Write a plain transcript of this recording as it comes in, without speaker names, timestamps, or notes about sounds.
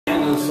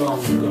final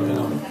song going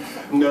on.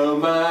 No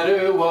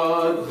matter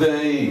what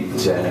they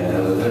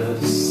tell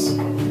us,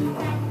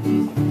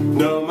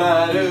 no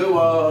matter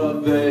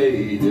what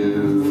they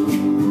do,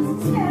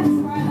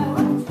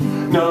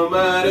 no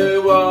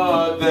matter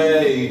what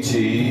they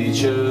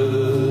teach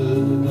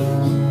us,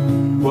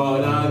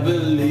 what I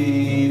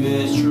believe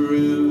is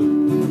true.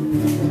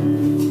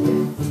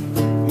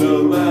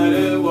 No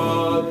matter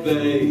what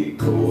they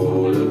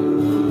call us,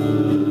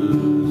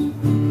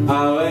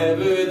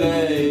 however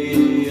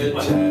they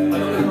attack,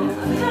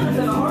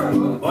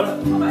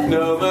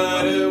 no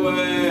matter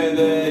where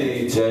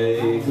they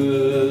take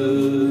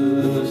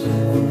us,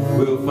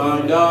 we'll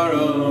find our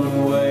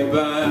own way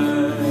back.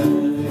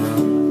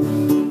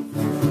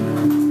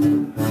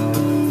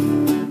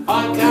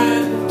 I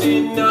can't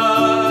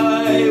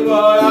deny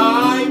what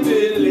I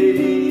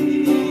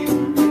believe,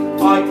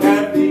 I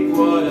can't be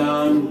what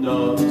I'm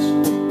not.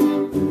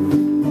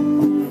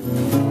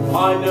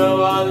 I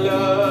know our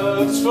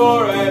love's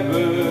forever,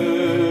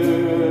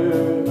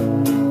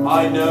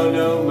 I know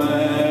no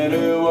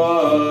matter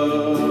what.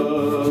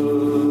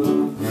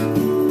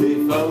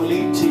 If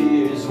only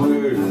tears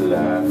were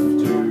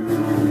laughter,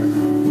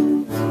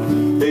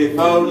 if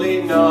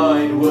only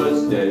night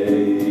was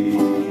day,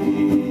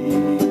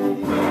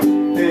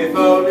 if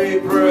only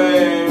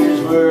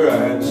prayers were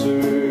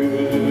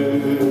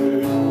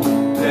answered,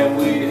 then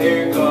we'd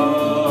hear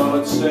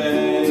God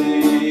say,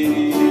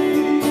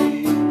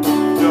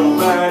 no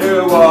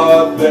matter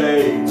what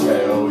they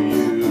tell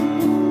you,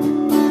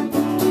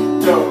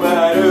 no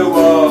matter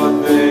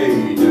what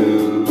they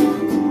do,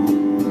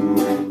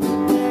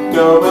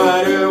 no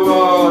matter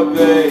what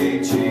they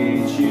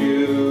teach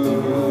you,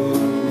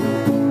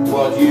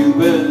 what you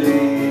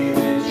believe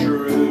is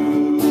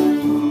true.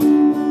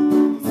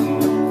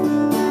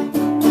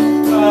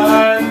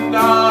 And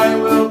I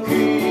will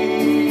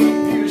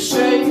keep you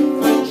safe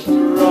and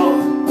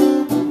strong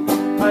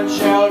and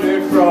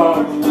sheltered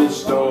from the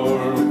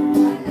storm.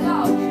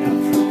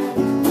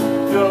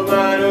 No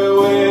matter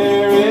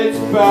where it's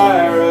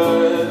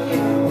barren,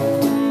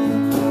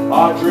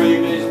 our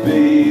dream is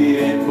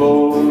being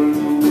born.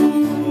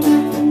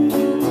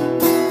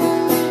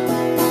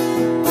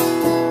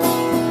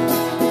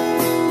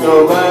 No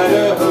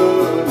matter who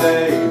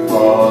they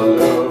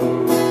follow,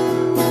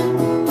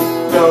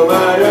 no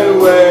matter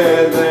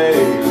where they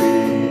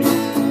lead,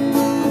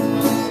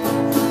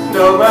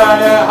 no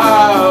matter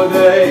how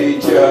they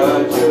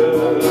judge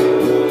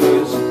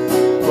us,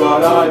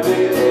 but I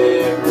did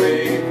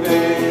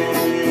everything.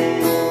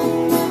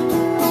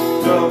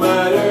 No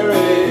matter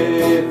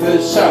if the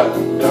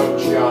sun don't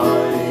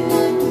shine,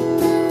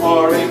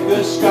 or if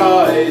the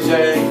skies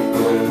ain't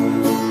blue,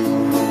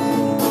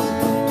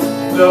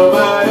 no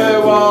matter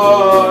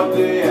what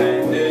the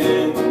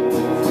ending,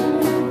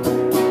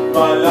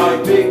 my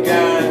life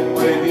began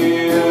with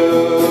you.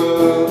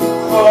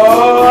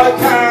 Oh, I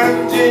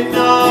can't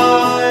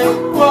deny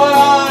what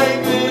I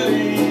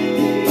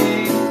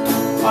believe,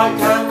 I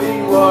can't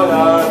be what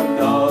I'm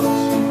not.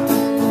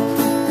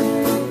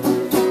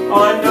 I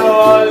know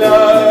our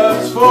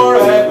love's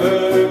forever,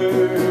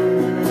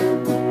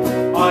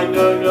 I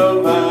know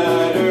no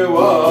matter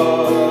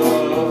what,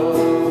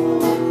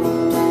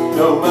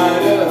 no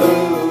matter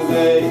who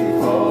they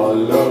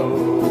follow,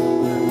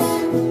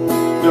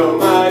 no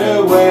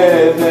matter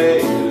where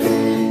they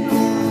lead,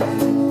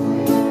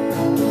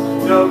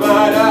 no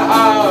matter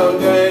how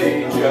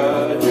they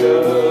judge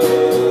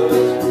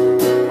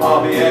us,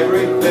 I'll be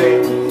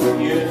everything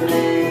you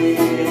need,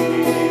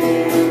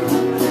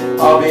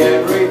 I'll be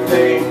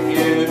everything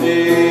you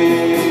need,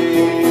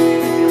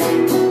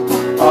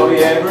 I'll be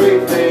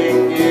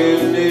everything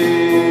you need.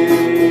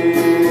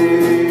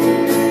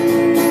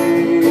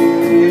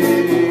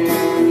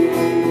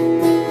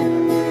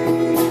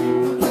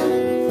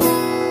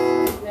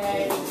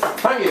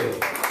 Thank you.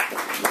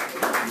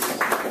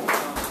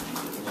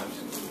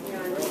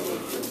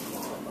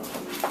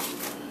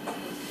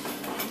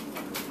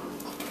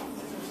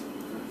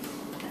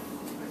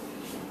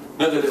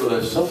 Another little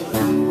love song.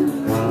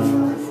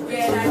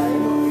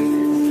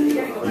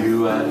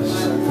 You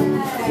ask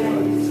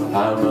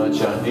how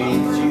much I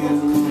need you.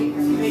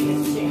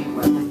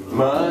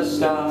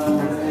 Must I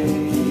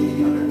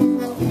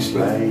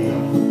explain?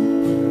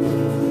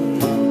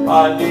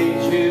 I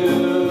need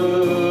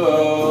you,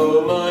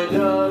 oh my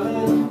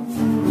darling,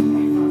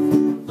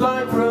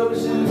 like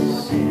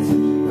roses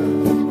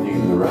in the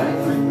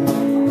rain.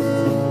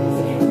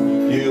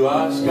 You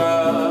ask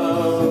how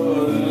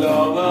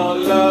long I'll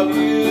love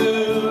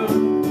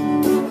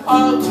you,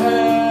 I'll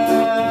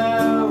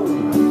tell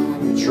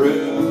the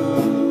truth.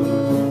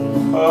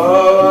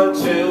 Oh,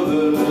 until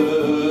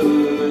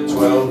the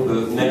 12th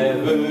of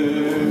never,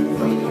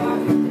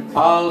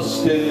 I'll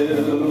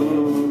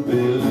still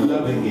be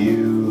loving you.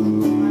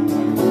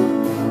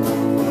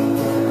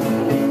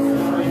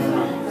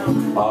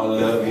 I'll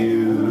love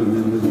you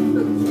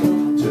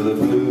till the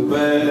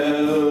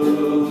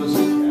bluebells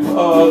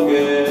all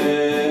get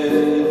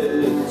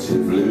to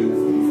blue.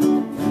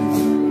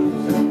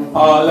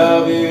 I'll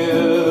love you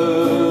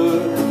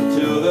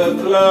till the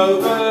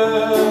clover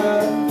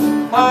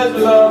has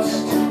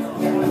lost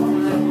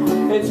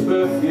its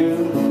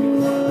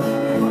perfume.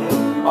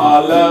 I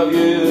love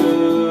you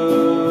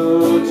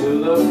till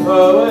the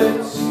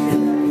poets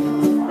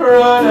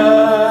run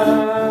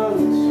out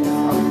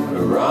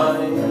of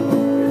rhyme,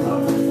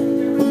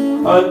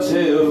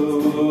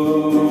 until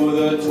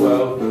the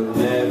 12th of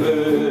never,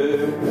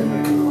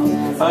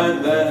 and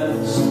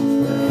that's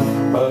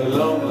a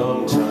long,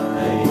 long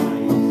time.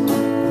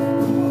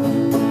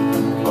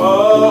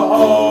 Oh,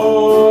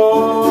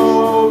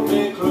 hold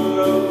me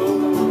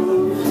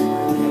close,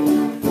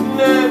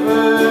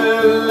 never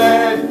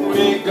let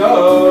me go.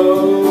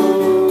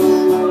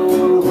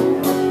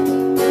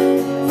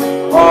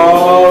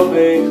 Hold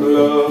me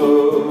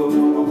close,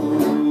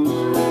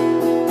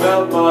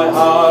 melt my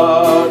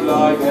heart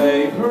like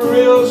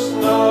April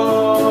snow.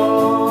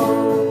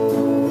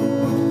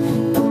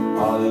 I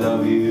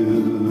love you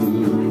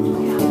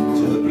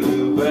till the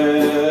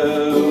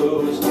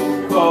bluebells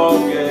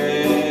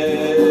forget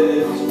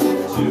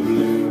to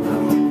bloom.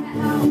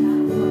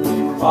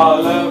 I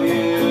love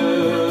you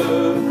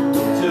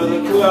till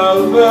the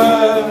clover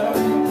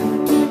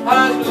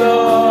has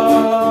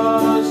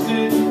lost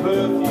its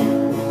perfume.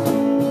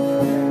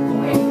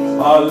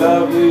 I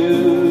love you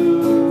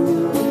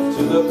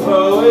till the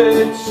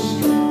poets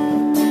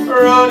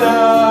run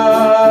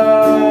out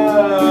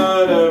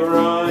of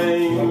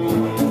rhyme,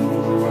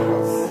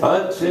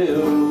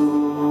 until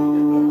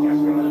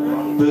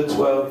the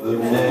 12th of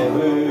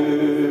never,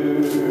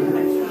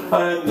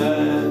 and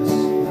that's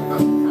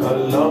a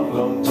long,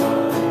 long time.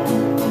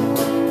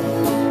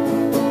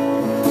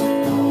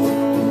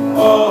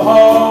 Oh,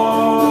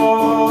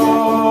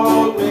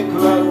 hold me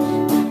close,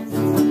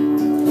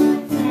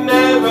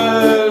 never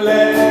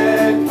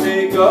let me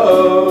go.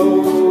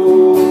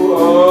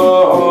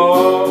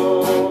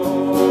 Oh,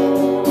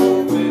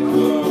 hold me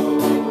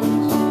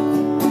close,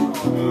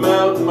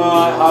 melt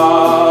my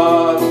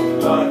heart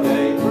like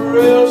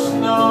April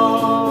snow.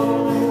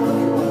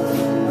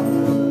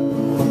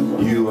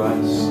 You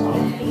ask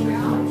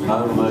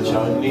how much I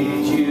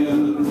need you,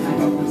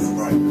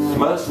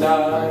 must I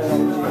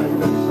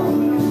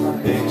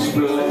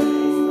explain?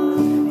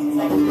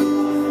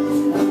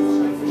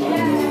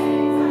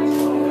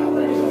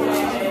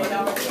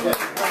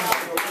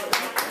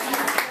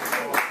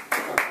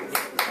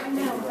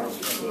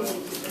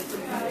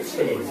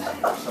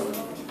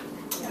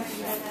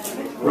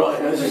 Right,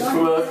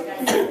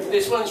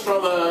 this one's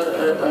from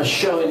a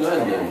show in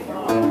London.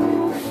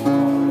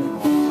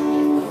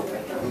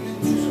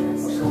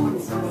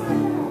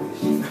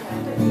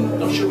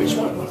 Not sure which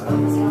one.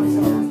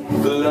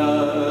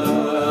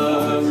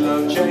 Love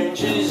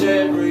changes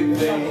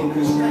everything,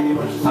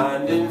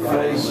 and in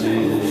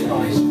faces,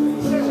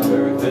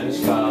 earth and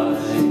sky.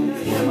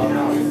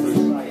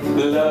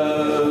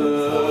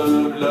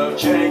 Love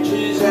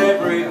changes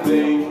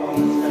everything,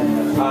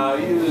 how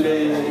you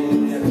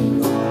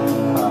live,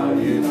 how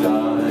you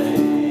die.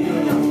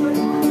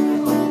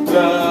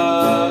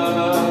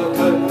 Love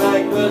could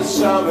make the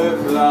summer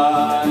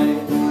fly.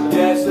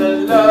 Yes, the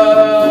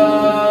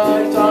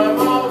lifetime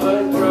of a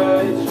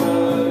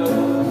treasure.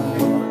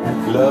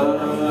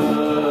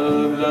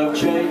 Love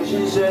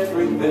changes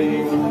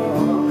everything.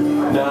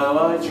 Now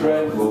I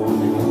tremble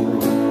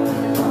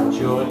at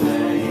your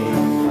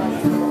name.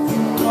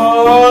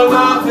 Oh,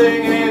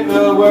 nothing in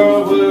the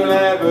world will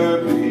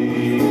ever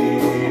be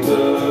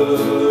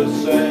the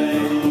same.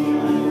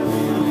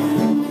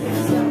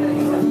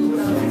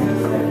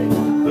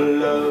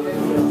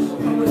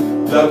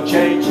 Love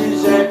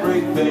changes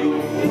everything.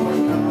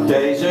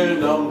 Days are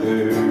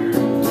longer,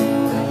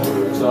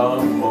 words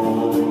are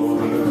more.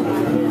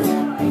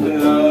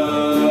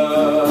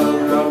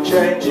 Love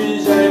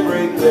changes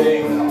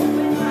everything.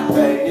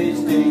 Pain is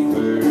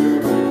deeper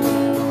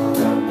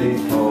than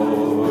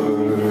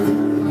before.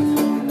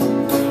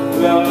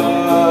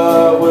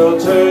 Love will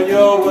turn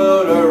your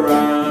world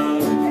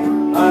around,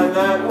 and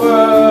that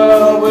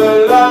world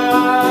will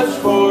last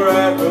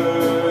forever.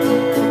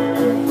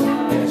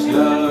 Yes,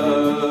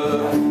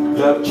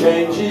 love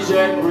changes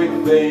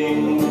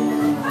everything,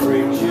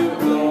 brings you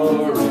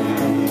glory,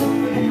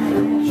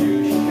 brings you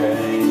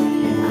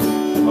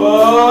shame.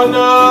 Oh,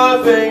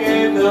 nothing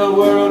in the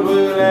world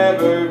will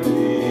ever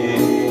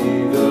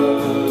be the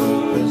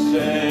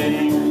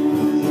same.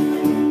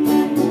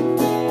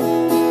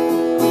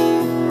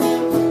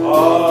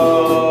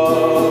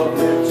 Up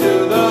into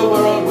the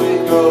world we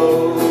go,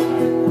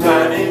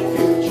 planning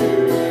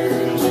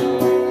futures,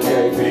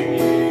 shaping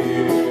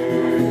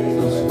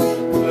years.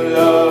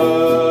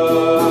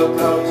 Love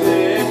comes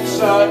in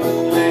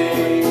suddenly,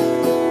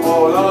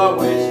 all our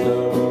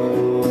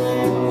wisdom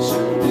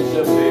soon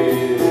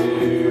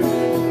disappears.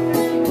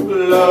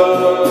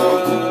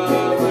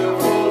 Love will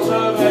cause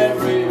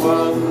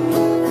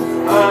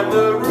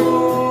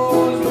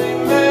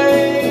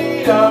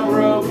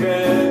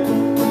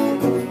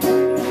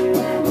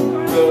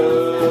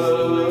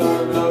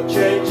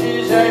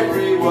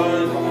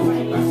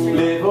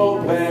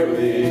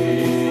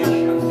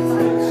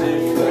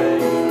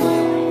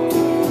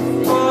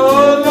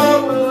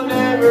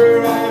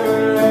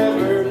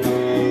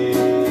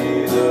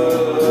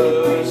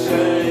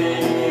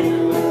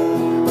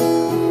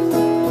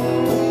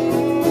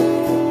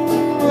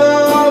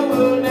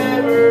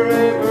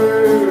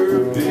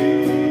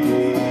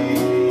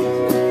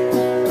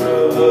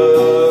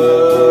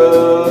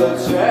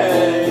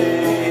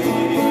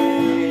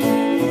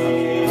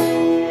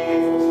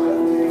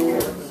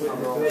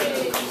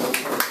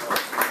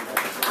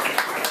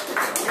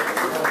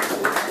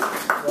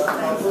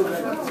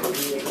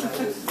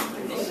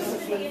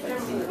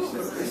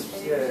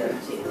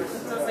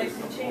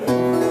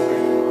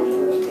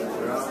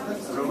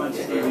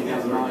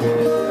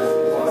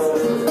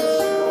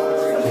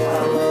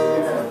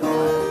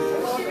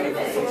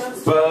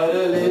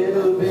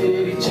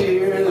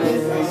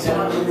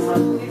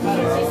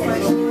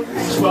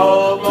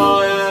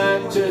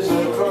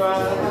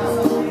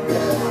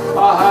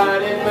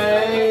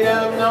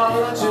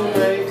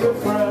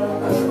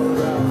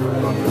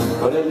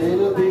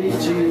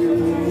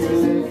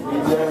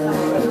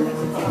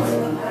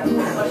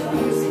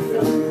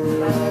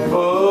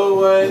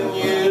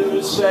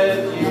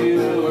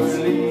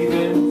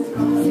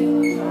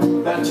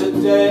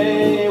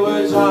day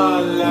was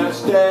our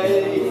last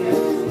day.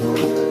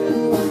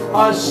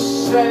 I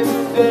said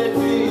there'd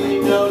be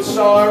no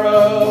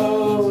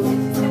sorrow.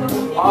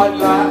 I'd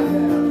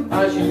laugh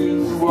as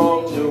you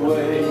walked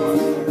away,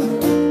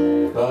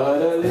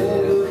 but a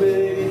little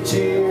bitty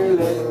tear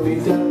let me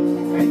down.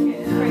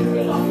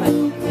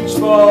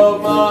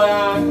 Spoiled my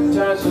act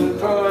as a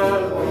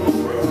clown.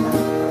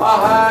 I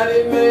had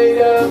it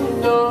made up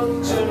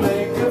not to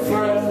make a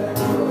friend,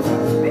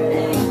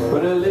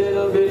 but a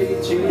little bitty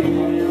tear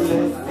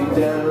let me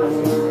down.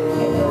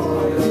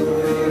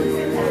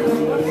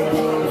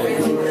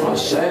 I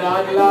said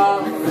I'd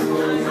laugh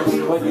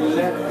when you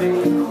left me,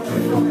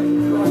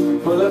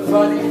 full of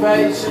funny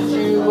faces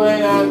you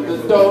went out the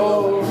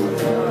door.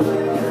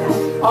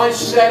 I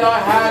said I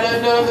had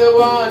another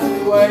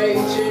one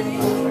waiting,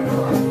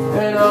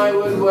 and I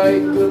would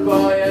wave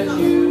goodbye as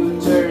you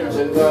turned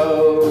to go.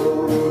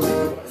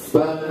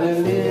 But a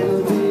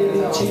little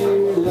bitty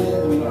tear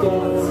let me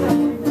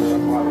down.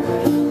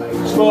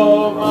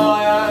 Spoiled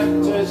my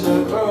act as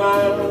a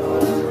clown.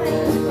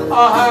 I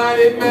had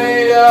it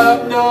made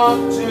up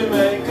not to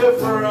make a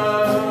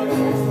frown,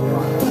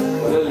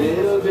 but a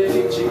little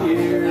bitty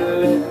tear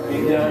let me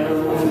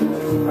down.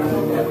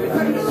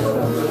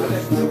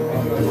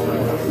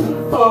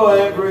 Oh,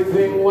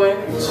 everything went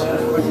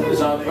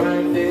as I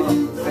planned it.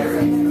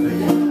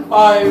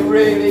 I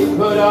really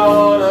put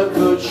on a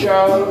good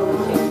show.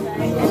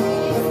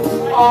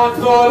 I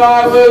thought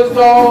I was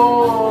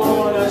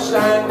gonna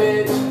stand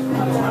it,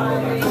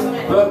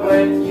 but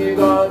when you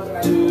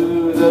got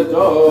to the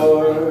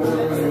door,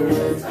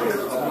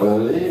 a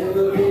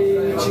little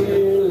bitty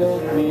tear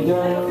let me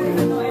down.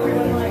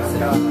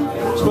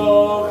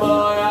 Spoiled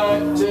my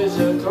act as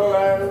a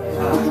clown.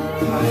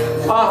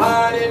 I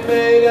had it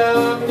made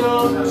up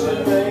not to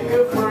make a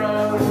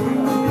frown,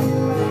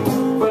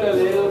 but a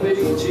little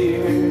bitty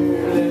tear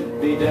let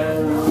me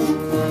down.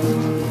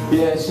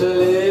 Yes, a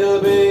little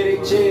bitty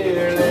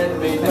tear let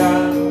me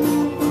down.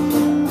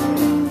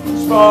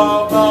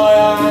 Spoiled my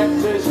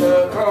act as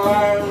a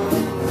clown.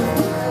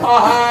 I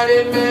had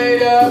it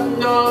made up